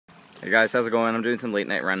Hey guys, how's it going? I'm doing some late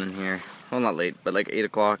night running here. Well, not late, but like 8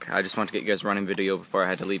 o'clock. I just want to get you guys a running video before I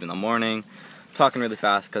had to leave in the morning. Talking really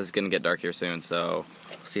fast because it's going to get dark here soon, so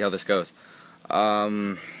we'll see how this goes.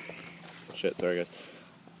 Shit, sorry guys.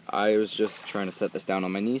 I was just trying to set this down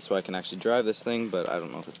on my knee so I can actually drive this thing, but I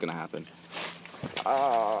don't know if it's going to happen.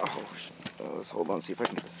 Oh, shit. Let's hold on, see if I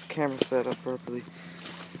can get this camera set up properly.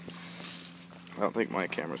 I don't think my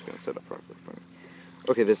camera's going to set up properly for me.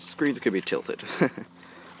 Okay, the screens could be tilted.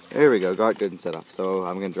 There we go, got it good and set up. So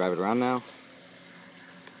I'm going to drive it around now.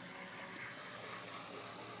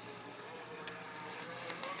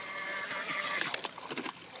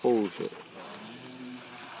 Holy shit.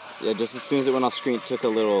 Yeah, just as soon as it went off screen, it took a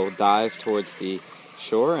little dive towards the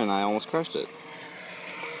shore and I almost crushed it.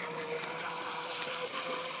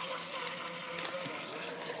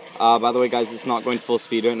 By the way guys, it's not going full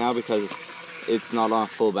speed right now because it's not on a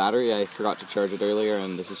full battery. I forgot to charge it earlier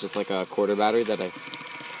and this is just like a quarter battery that I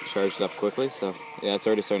charged up quickly. So yeah, it's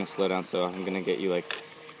already starting to slow down, so I'm going to get you like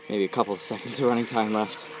maybe a couple of seconds of running time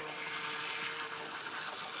left.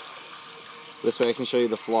 This way I can show you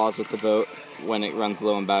the flaws with the boat. When it runs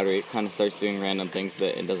low on battery, it kind of starts doing random things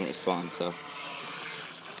that it doesn't respond, so.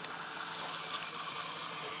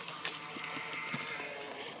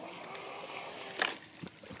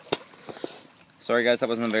 Sorry guys, that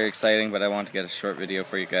wasn't very exciting, but I wanted to get a short video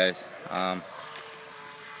for you guys.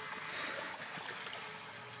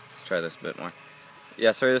 Let's try this a bit more.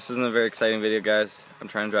 Yeah, sorry this isn't a very exciting video guys. I'm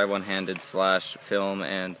trying to drive one-handed / film,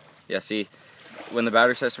 and yeah, see, when the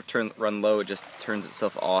battery starts to run low, it just turns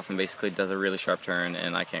itself off and basically does a really sharp turn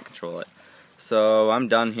and I can't control it. So I'm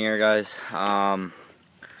done here guys.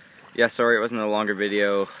 Yeah, sorry it wasn't a longer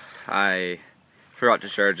video. I forgot to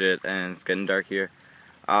charge it and it's getting dark here.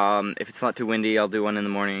 If it's not too windy, I'll do one in the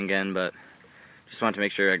morning again, but just wanted to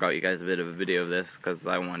make sure I got you guys a bit of a video of this because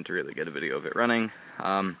I wanted to really get a video of it running.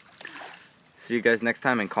 See you guys next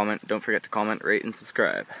time, and comment. Don't forget to comment, rate, and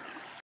subscribe.